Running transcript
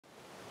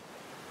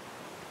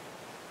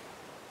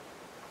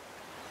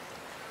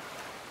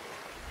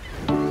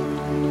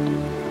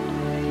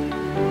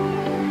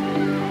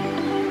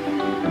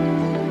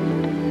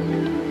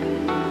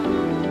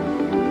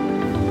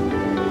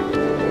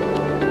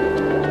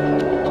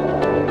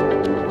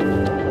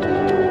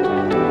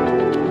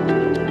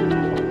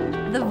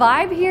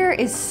vibe here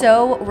is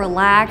so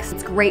relaxed.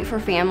 It's great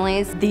for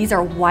families. These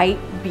are white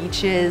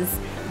beaches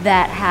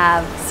that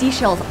have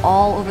seashells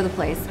all over the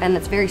place, and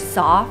it's very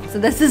soft. So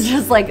this is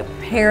just like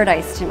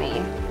paradise to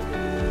me.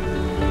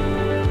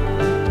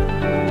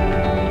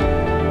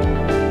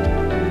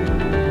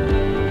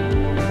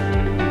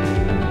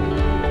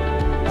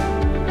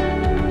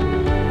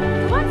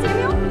 Come on,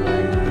 Samuel.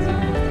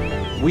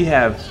 We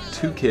have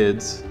 2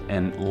 kids,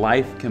 and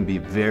life can be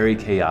very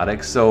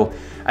chaotic. So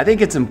I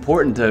think it's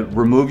important to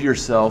remove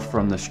yourself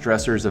from the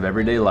stressors of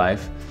everyday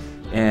life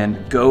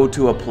and go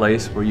to a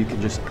place where you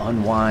can just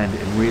unwind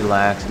and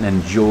relax and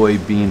enjoy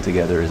being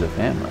together as a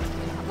family.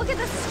 Look at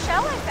this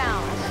shell I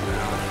found.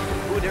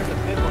 Ooh, there's a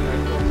big one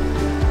there.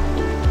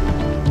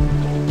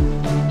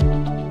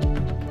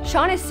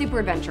 Sean is super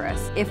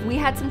adventurous. If we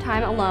had some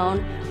time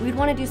alone, we'd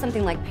want to do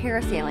something like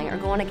parasailing or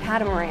go on a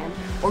catamaran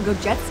or go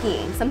jet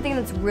skiing, something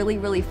that's really,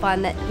 really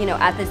fun that, you know,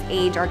 at this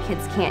age our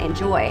kids can't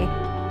enjoy.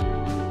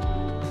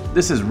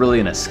 This is really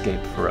an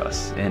escape for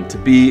us, and to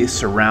be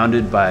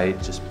surrounded by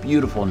just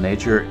beautiful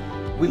nature.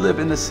 We live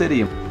in the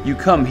city. You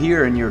come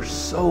here and you're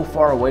so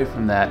far away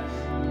from that.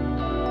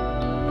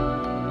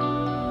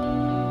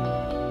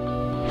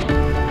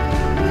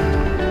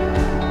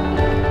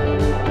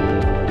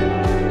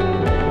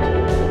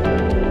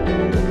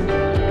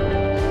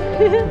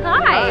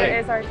 Hi. Here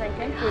is our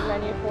drinking food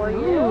menu for you.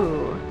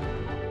 Ooh.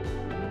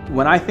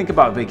 When I think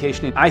about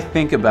vacationing, I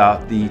think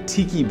about the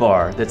tiki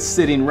bar that's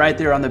sitting right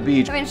there on the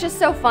beach. I mean, it's just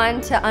so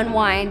fun to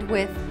unwind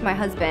with my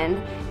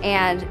husband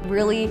and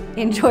really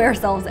enjoy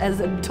ourselves as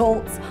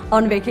adults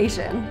on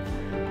vacation.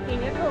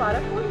 Pina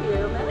colada for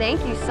you, Miss. Thank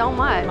you so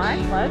much. My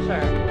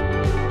pleasure.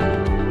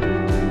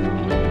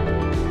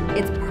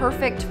 It's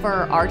perfect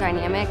for our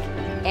dynamic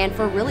and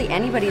for really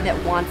anybody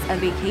that wants a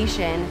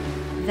vacation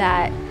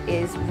that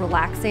is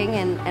relaxing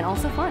and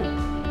also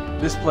fun.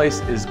 This place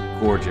is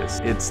gorgeous.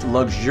 It's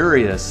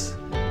luxurious,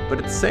 but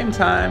at the same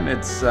time,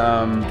 it's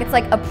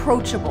like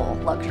approachable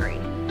luxury.